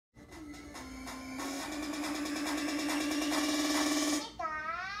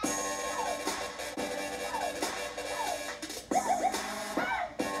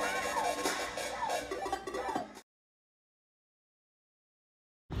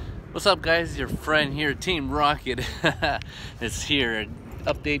What's up, guys? Your friend here, Team Rocket is here.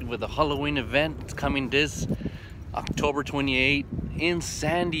 Update with the Halloween event. It's coming this October 28th in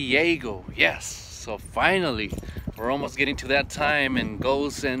San Diego. Yes, so finally we're almost getting to that time, and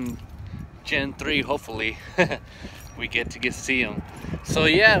Ghost and Gen 3 hopefully we get to see them. So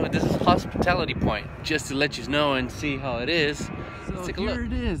yeah, this is Hospitality Point, just to let you know and see how it is. So let's take a look. Here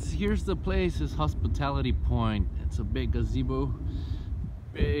it is. Here's the place. Is Hospitality Point. It's a big gazebo.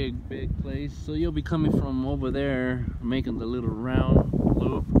 Big place. So you'll be coming from over there, making the little round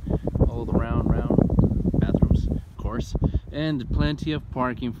loop, all the round bathrooms, of course, and plenty of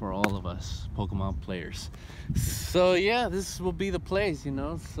parking for all of us Pokemon players. So yeah, this will be the place, you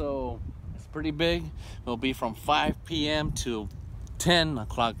know. So it's pretty big. It'll be from 5 p.m. to 10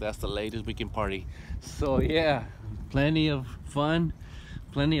 o'clock. That's the latest we can party. So yeah, plenty of fun,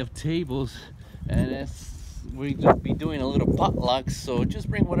 plenty of tables, and we'll just be doing a little potluck, so just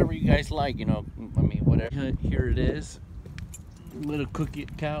bring whatever you guys like, you know. I mean, whatever. Here it is, a little cookie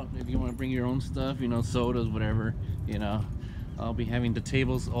count if you want to bring your own stuff, you know, sodas, whatever, you know. I'll be having the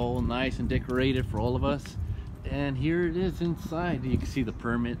tables all nice and decorated for all of us. And here it is inside. You can see the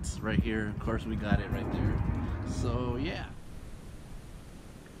permits right here. Of course, we got it right there. So yeah,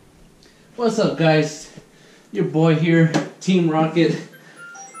 what's up, guys? Your boy here, Team Rocket.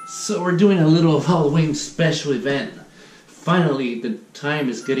 So we're doing a little Halloween special event. Finally, the time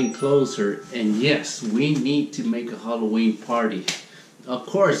is getting closer, and yes, we need to make a Halloween party. Of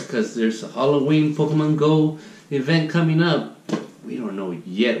course, because there's a Halloween Pokemon Go event coming up. We don't know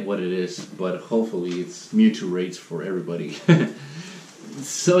yet what it is, but hopefully it's Mewtwo rates for everybody.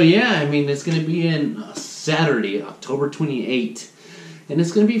 So yeah, I mean, it's going to be in Saturday, October 28th, and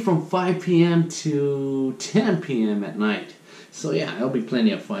it's going to be from 5 p.m. to 10 p.m. at night. So yeah, it'll be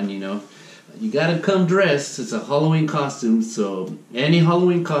plenty of fun, you know. You gotta come dressed. It's a Halloween costume, so any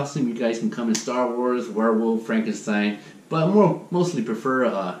Halloween costume you guys can come in: Star Wars, Werewolf, Frankenstein, but mostly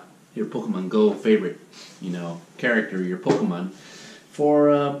prefer your Pokemon Go favorite, you know, character, your Pokemon,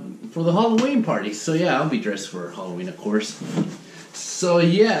 for the Halloween party. So yeah, I'll be dressed for Halloween, of course. So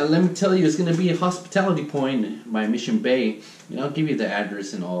yeah, let me tell you, it's gonna be a Hospitality Point by Mission Bay, and I'll give you the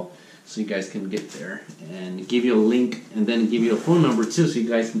address and all, so you guys can get there, and give you a link, and then give you a phone number too, so you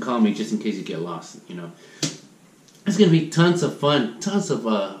guys can call me just in case you get lost, you know. It's gonna be tons of fun, tons of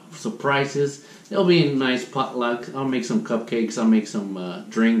surprises. There'll be a nice potluck. I'll make some cupcakes, I'll make some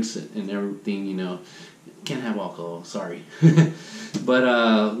drinks and everything, you know. Can't have alcohol, sorry. But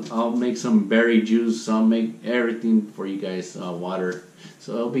I'll make some berry juice, I'll make everything for you guys, water,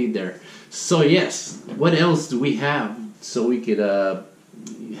 so I'll be there. So yes, what else do we have so we could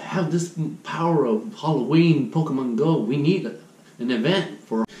have this power of Halloween Pokemon Go? We need an event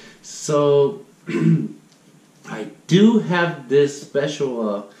for. So I do have this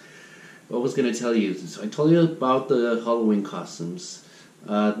special. I was gonna tell you. So I told you about the Halloween costumes.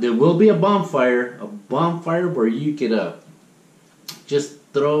 There will be a bonfire where you could just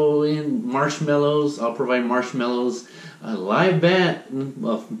throw in marshmallows. I'll provide marshmallows, a live band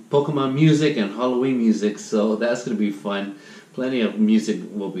of Pokemon music and Halloween music. So that's gonna be fun. Plenty of music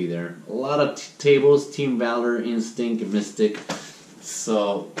will be there. A lot of tables, Team Valor, Instinct, and Mystic.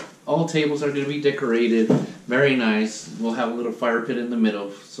 So all tables are going to be decorated. Very nice. We'll have a little fire pit in the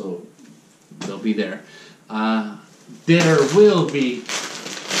middle, so they'll be there. There will be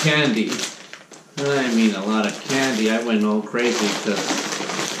candy. I mean, a lot of candy. I went all crazy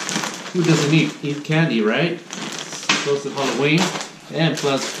because who doesn't eat candy, right? It's close to Halloween. And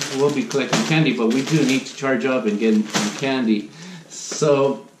plus, we'll be collecting candy, but we do need to charge up and get some candy.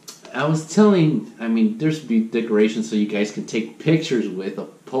 So, I was telling, I mean, there's be decorations so you guys can take pictures with of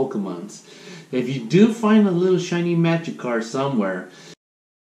Pokemons. If you do find a little shiny Magikarp somewhere,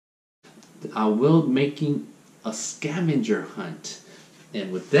 I will be making a scavenger hunt.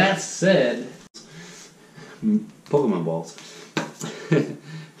 And with that said, Pokemon balls.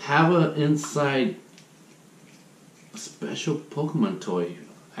 Have an inside special Pokemon toy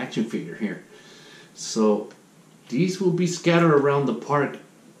action figure here. So these will be scattered around the park,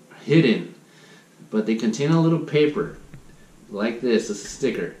 hidden, but they contain a little paper like this, a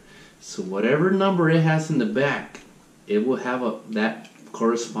sticker. So whatever number it has in the back, it will have that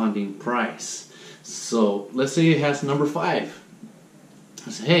corresponding price. So let's say it has number 5. I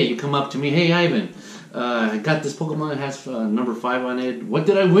say, hey, you come up to me, hey Ivan, I got this Pokemon that has number 5 on it. What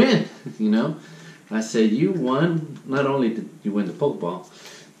did I win? You know, I said, you won, not only did you win the Pokeball,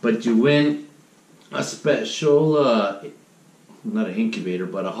 but you win a special, not an incubator,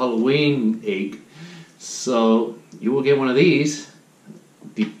 but a Halloween egg. So you will get one of these,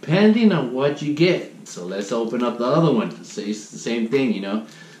 depending on what you get. So let's open up the other one. Say it's the same thing, you know.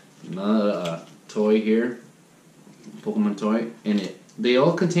 another toy here, Pokemon toy, and they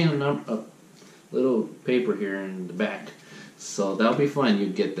all contain a little paper here in the back. So that'll be fun. You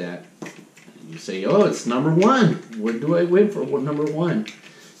get that. You say, oh, it's number 1. Where do I win for number 1?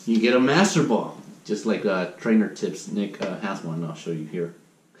 You get a Master Ball, just like Trainer Tips. Nick has one. I'll show you here.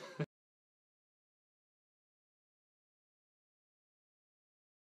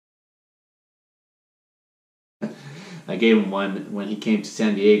 I gave him one when he came to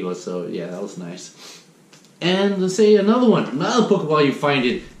San Diego, so yeah, that was nice. And let's say another Pokeball you find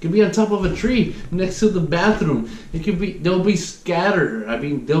it could be on top of a tree next to the bathroom. They'll be scattered. I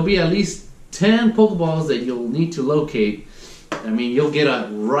mean, there'll be at least 10 Pokeballs that you'll need to locate. I mean, you'll get a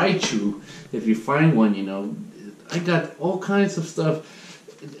Raichu if you find one, you know. I got all kinds of stuff.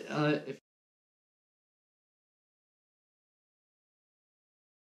 If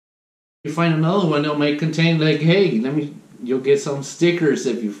you find another one, it might contain like, hey, you'll get some stickers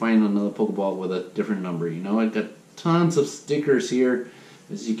if you find another Pokeball with a different number, you know. I got tons of stickers here,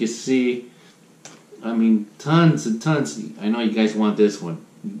 as you can see. I mean, tons and tons. I know you guys want this one.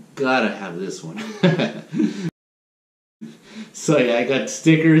 You gotta have this one. So yeah, I got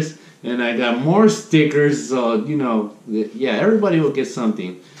stickers, and I got more stickers, so, you know, yeah, everybody will get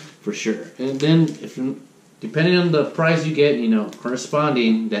something, for sure. And then, depending on the price you get, you know,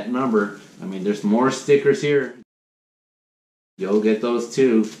 corresponding that number, I mean, there's more stickers here. You'll get those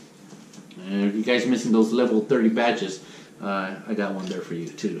too. And if you guys are missing those level 30 badges, I got one there for you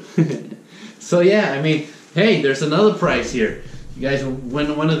too. So yeah, I mean, hey, there's another prize here. You guys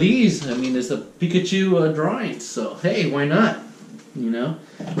win one of these. I mean, it's a Pikachu drawing, so hey, why not? You know?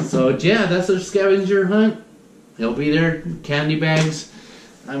 So yeah, that's our scavenger hunt. They'll be there, candy bags,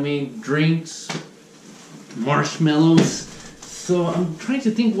 I mean, drinks, marshmallows. So I'm trying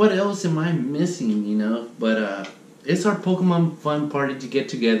to think what else am I missing, you know? But it's our Pokemon fun party to get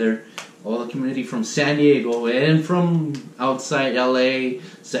together. All the community from San Diego and from outside LA,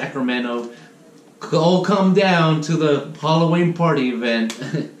 Sacramento, all come down to the Halloween party event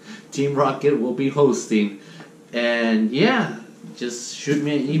Team Rocket will be hosting. And yeah, just shoot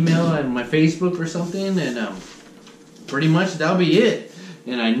me an email on my Facebook or something, and pretty much that'll be it.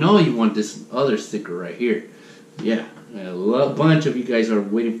 And I know you want this other sticker right here. Yeah, a bunch of you guys are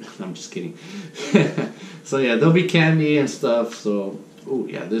waiting. I'm just kidding. So yeah, there'll be candy and stuff. So, oh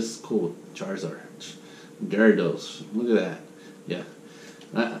yeah, this is cool. Charizard, Gyarados. Look at that.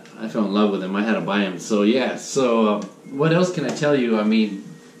 Yeah, I fell in love with him. I had to buy him. So yeah. So what else can I tell you? I mean,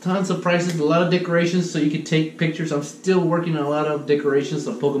 tons of prices, a lot of decorations, so you can take pictures. I'm still working on a lot of decorations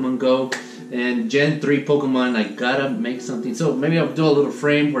of Pokemon Go and Gen 3 Pokemon. I gotta make something. So maybe I'll do a little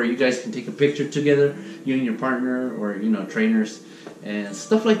frame where you guys can take a picture together, you and your partner, or, you know, trainers and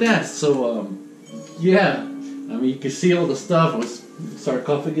stuff like that. So yeah, I mean, you can see all the stuff with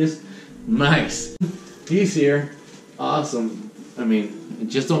sarcophagus. Nice. He's here. Awesome. I mean,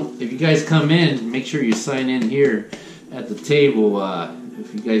 just don't, if you guys come in, make sure you sign in here at the table.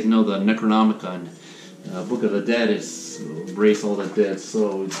 If you guys know the Necronomicon, Book of the Dead is Embrace All the Dead.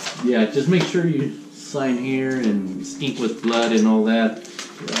 So yeah, just make sure you sign here and it's ink with blood and all that.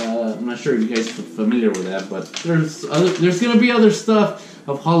 I'm not sure if you guys are familiar with that, but there's gonna be other stuff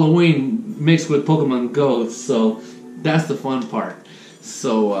of Halloween mixed with Pokemon Go, so that's the fun part.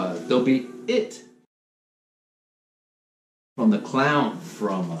 So there'll be it from the clown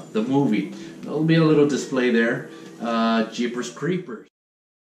from the movie. There'll be a little display there. Jeepers Creepers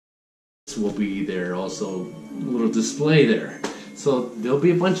will be there also, a little display there. So there'll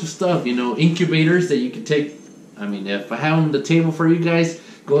be a bunch of stuff, you know, incubators that you can take. I mean, if I have them on the table for you guys,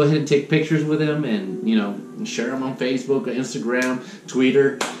 go ahead and take pictures with them and, you know, share them on Facebook, Instagram,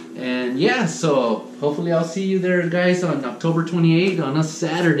 Twitter. And yeah, so hopefully I'll see you there, guys, on October 28th on a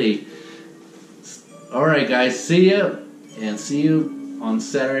Saturday. Alright, guys, see ya, and see you on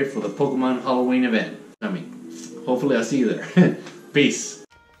Saturday for the Pokemon Halloween event. I mean, hopefully I'll see you there. Peace.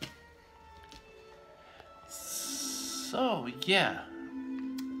 So, yeah,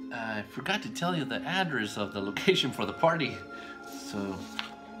 I forgot to tell you the address of the location for the party. So,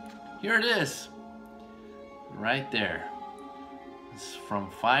 here it is. Right there. It's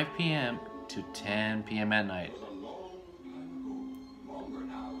from 5 p.m. to 10 p.m. at night.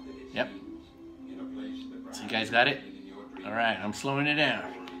 Yep. So you guys got it? Alright, I'm slowing it down.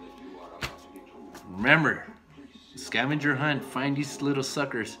 Remember, scavenger hunt, find these little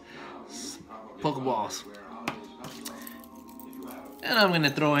suckers, Pokeballs. And I'm gonna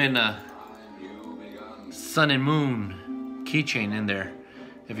throw in a Sun and Moon keychain in there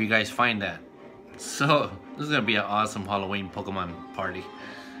if you guys find that. So this is gonna be an awesome Halloween Pokemon party.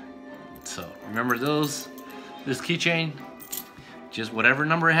 So remember this keychain, Just whatever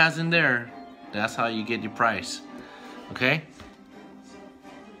number it has in there, that's how you get your price. Okay?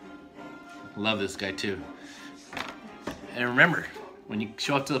 Love this guy too. And remember, when you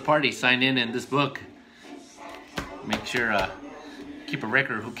show up to the party, sign in this book. Make sure keep a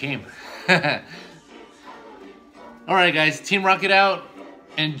record of who came. Alright guys, Team Rocket out.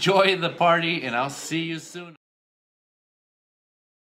 Enjoy the party and I'll see you soon.